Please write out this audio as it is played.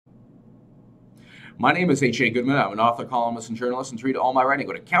My name is H.A. Goodman. I'm an author, columnist, and journalist. And to read all my writing,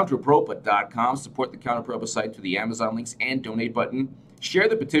 go to counterpropa.com. Support the Counterpropa site through the Amazon links and donate button. Share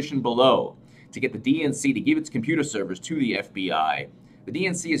the petition below to get the DNC to give its computer servers to the FBI. The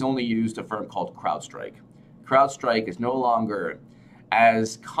DNC is only used a firm called CrowdStrike. CrowdStrike is no longer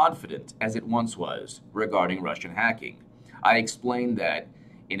as confident as it once was regarding Russian hacking. I explained that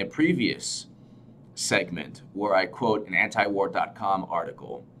in a previous segment where I quote an antiwar.com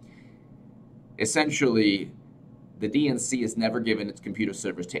article. Essentially, the DNC has never given its computer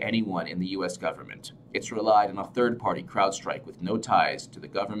servers to anyone in the U.S. government. It's relied on a third-party CrowdStrike with no ties to the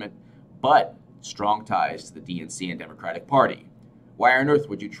government, but strong ties to the DNC and Democratic Party. Why on earth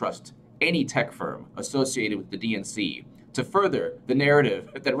would you trust any tech firm associated with the DNC to further the narrative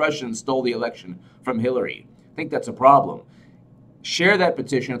that Russians stole the election from Hillary? I think that's a problem. Share that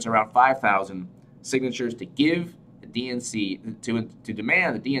petition. It's around 5,000 signatures to give the DNC, to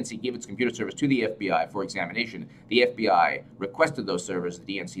demand the DNC give its computer servers to the FBI for examination. The FBI requested those servers.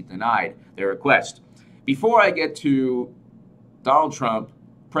 The DNC denied their request. Before I get to Donald Trump,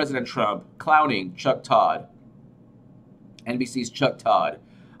 President Trump, clowning Chuck Todd, NBC's Chuck Todd,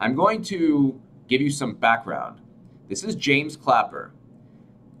 I'm going to give you some background. This is James Clapper,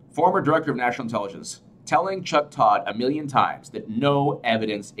 former director of national intelligence, telling Chuck Todd a million times that no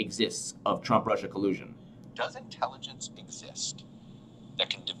evidence exists of Trump-Russia collusion. Does intelligence exist that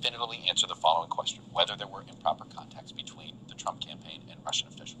can definitively answer the following question, whether there were improper contacts between the Trump campaign and Russian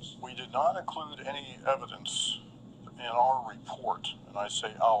officials? We did not include any evidence in our report, and I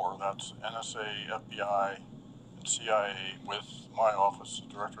say our, that's NSA, FBI, and CIA with my office,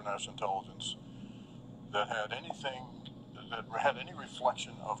 the Director of National Intelligence, that had anything that had any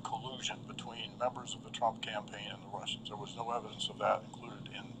reflection of collusion between members of the Trump campaign and the Russians. There was no evidence of that included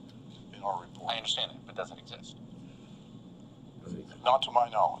in our report. I understand it, but does it exist? Not to my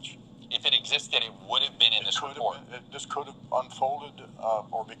knowledge. If it existed, it would have been in this report. This could have unfolded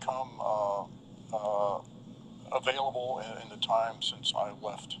or become available in the time since I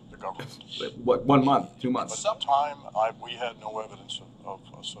left the government. What, 1 month, 2 months? But sometime we had no evidence of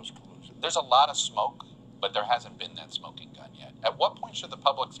such collusion. There's a lot of smoke, but there hasn't been that smoking gun yet. At what point should the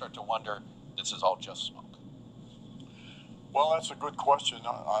public start to wonder this is all just smoke? Well, that's a good question.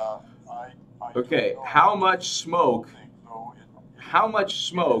 Okay, how much smoke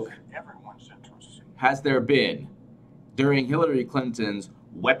has there been during Hillary Clinton's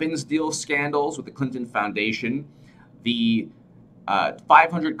weapons deal scandals with the Clinton Foundation, the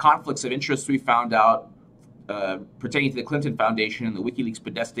 500 conflicts of interest we found out pertaining to the Clinton Foundation and the WikiLeaks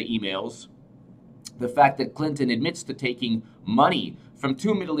Podesta emails, the fact that Clinton admits to taking money from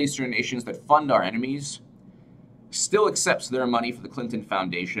 2 Middle Eastern nations that fund our enemies, still accepts their money for the Clinton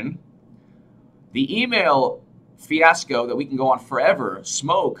Foundation, the email fiasco that we can go on forever,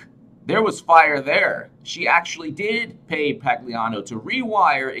 smoke, there was fire there. She actually did pay Pagliano to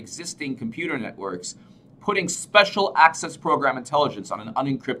rewire existing computer networks, putting special access program intelligence on an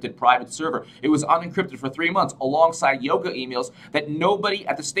unencrypted private server. It was unencrypted for 3 months alongside yoga emails that nobody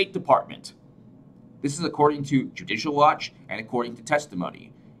at the State Department, this is according to Judicial Watch and according to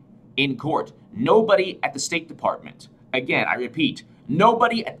testimony in court, nobody at the State Department, again, I repeat,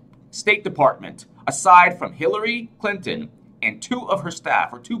 nobody at the State Department, aside from Hillary Clinton and 2 of her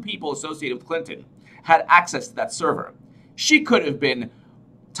staff, or 2 people associated with Clinton, had access to that server. She could have been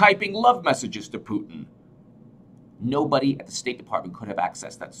typing love messages to Putin. Nobody at the State Department could have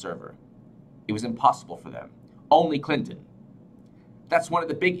accessed that server. It was impossible for them. Only Clinton. That's one of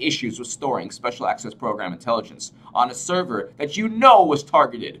the big issues with storing special access program intelligence on a server that you know was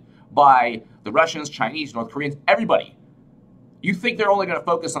targeted by the Russians, Chinese, North Koreans, everybody. You think they're only going to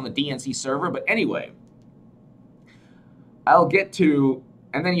focus on the DNC server, but anyway, I'll get to,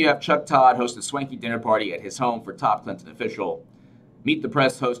 and then you have Chuck Todd host a swanky dinner party at his home for top Clinton official. Meet the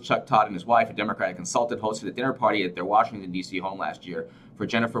Press host Chuck Todd and his wife, a Democratic consultant, hosted a dinner party at their Washington, D.C. home last year for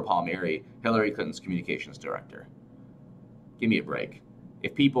Jennifer Palmieri, Hillary Clinton's communications director. Give me a break.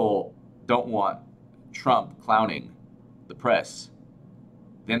 If people don't want Trump clowning the press,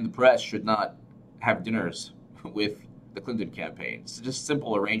 then the press should not have dinners with the Clinton campaign. It's just a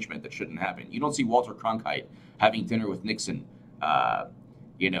simple arrangement that shouldn't happen. You don't see Walter Cronkite having dinner with Nixon, or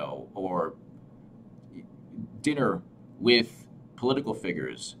dinner with political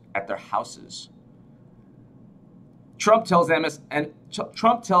figures at their houses. Trump tells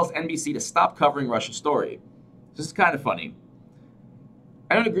NBC to stop covering Russia's story. This is kind of funny.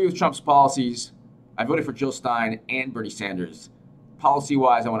 I don't agree with Trump's policies. I voted for Jill Stein and Bernie Sanders.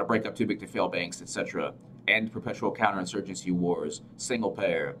 Policy-wise, I want to break up too-big-to-fail banks, etc., end perpetual counterinsurgency wars, single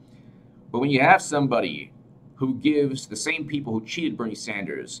payer. But when you have somebody who gives the same people who cheated Bernie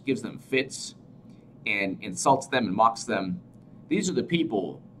Sanders, gives them fits and insults them and mocks them. These are the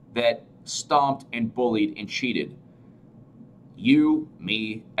people that stomped and bullied and cheated. You,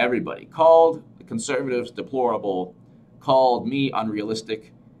 me, everybody. Called the conservatives deplorable, called me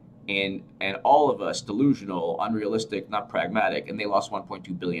unrealistic, and all of us delusional, unrealistic, not pragmatic, and they lost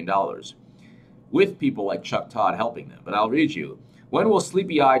 $1.2 billion. With people like Chuck Todd helping them. But I'll read you. When will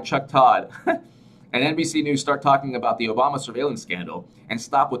sleepy-eyed Chuck Todd and NBC News start talking about the Obama surveillance scandal and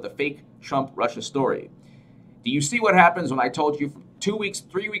stop with the fake Trump-Russia story? Do you see what happens when I told you 2 weeks,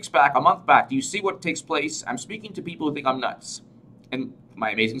 3 weeks back, a month back? Do you see what takes place? I'm speaking to people who think I'm nuts. And my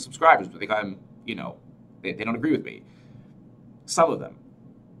amazing subscribers who think I'm, they don't agree with me. Some of them.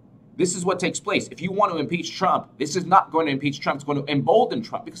 This is what takes place. If you want to impeach Trump, this is not going to impeach Trump. It's going to embolden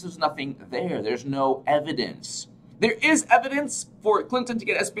Trump because there's nothing there. There's no evidence. There is evidence for Clinton to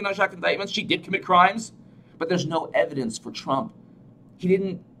get Espionage Act indictments. She did commit crimes, but there's no evidence for Trump.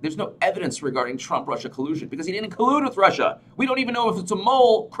 There's no evidence regarding Trump-Russia collusion because he didn't collude with Russia. We don't even know if it's a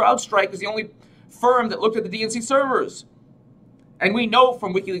mole. CrowdStrike is the only firm that looked at the DNC servers. And we know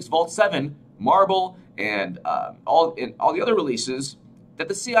from WikiLeaks Vault 7, Marble, and all the other releases that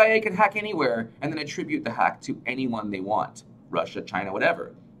the CIA can hack anywhere and then attribute the hack to anyone they want. Russia, China,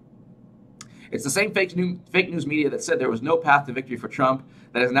 whatever. It's the same fake news media that said there was no path to victory for Trump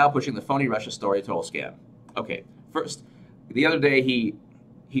that is now pushing the phony Russia story, a total scam. Okay, first, the other day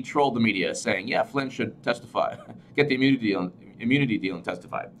he trolled the media saying, yeah, Flynn should testify, get the immunity deal and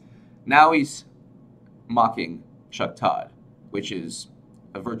testify. Now he's mocking Chuck Todd, which is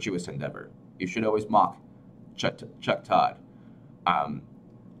a virtuous endeavor. You should always mock Chuck Todd.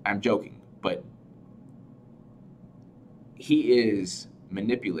 I'm joking, but he is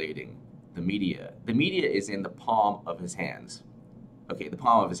manipulating the media. The media is in the palm of his hands. Okay, the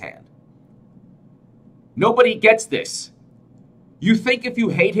palm of his hand. Nobody gets this. You think if you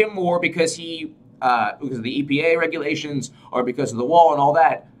hate him more because because of the EPA regulations or because of the wall and all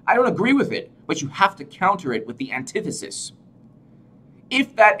that, I don't agree with it, but you have to counter it with the antithesis.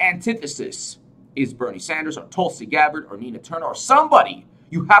 If that antithesis is Bernie Sanders or Tulsi Gabbard or Nina Turner or somebody,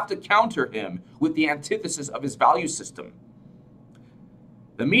 you have to counter him with the antithesis of his value system.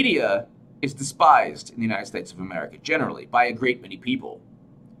 The media is despised in the United States of America, generally, by a great many people.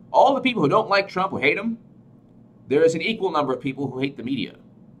 All the people who don't like Trump, who hate him, there is an equal number of people who hate the media.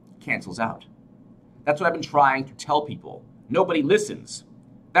 Cancels out. That's what I've been trying to tell people. Nobody listens.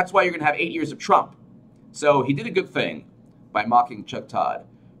 That's why you're going to have 8 years of Trump. So he did a good thing by mocking Chuck Todd,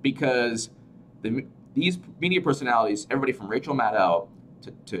 because these media personalities, everybody from Rachel Maddow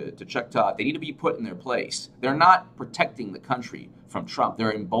to Chuck Todd, they need to be put in their place. They're not protecting the country from Trump.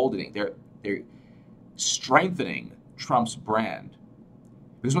 They're emboldening. They're strengthening Trump's brand.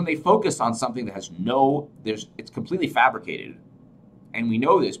 Because when they focus on something that has it's completely fabricated, and we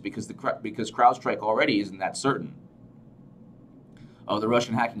know this because CrowdStrike already isn't that certain of the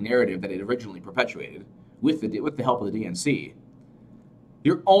Russian hacking narrative that it originally perpetuated with the help of the DNC.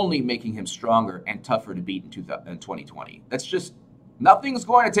 You're only making him stronger and tougher to beat in 2020. That's just, nothing's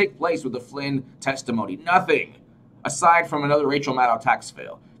going to take place with the Flynn testimony. Nothing. Aside from another Rachel Maddow tax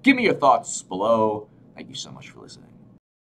fail. Give me your thoughts below. Thank you so much for listening.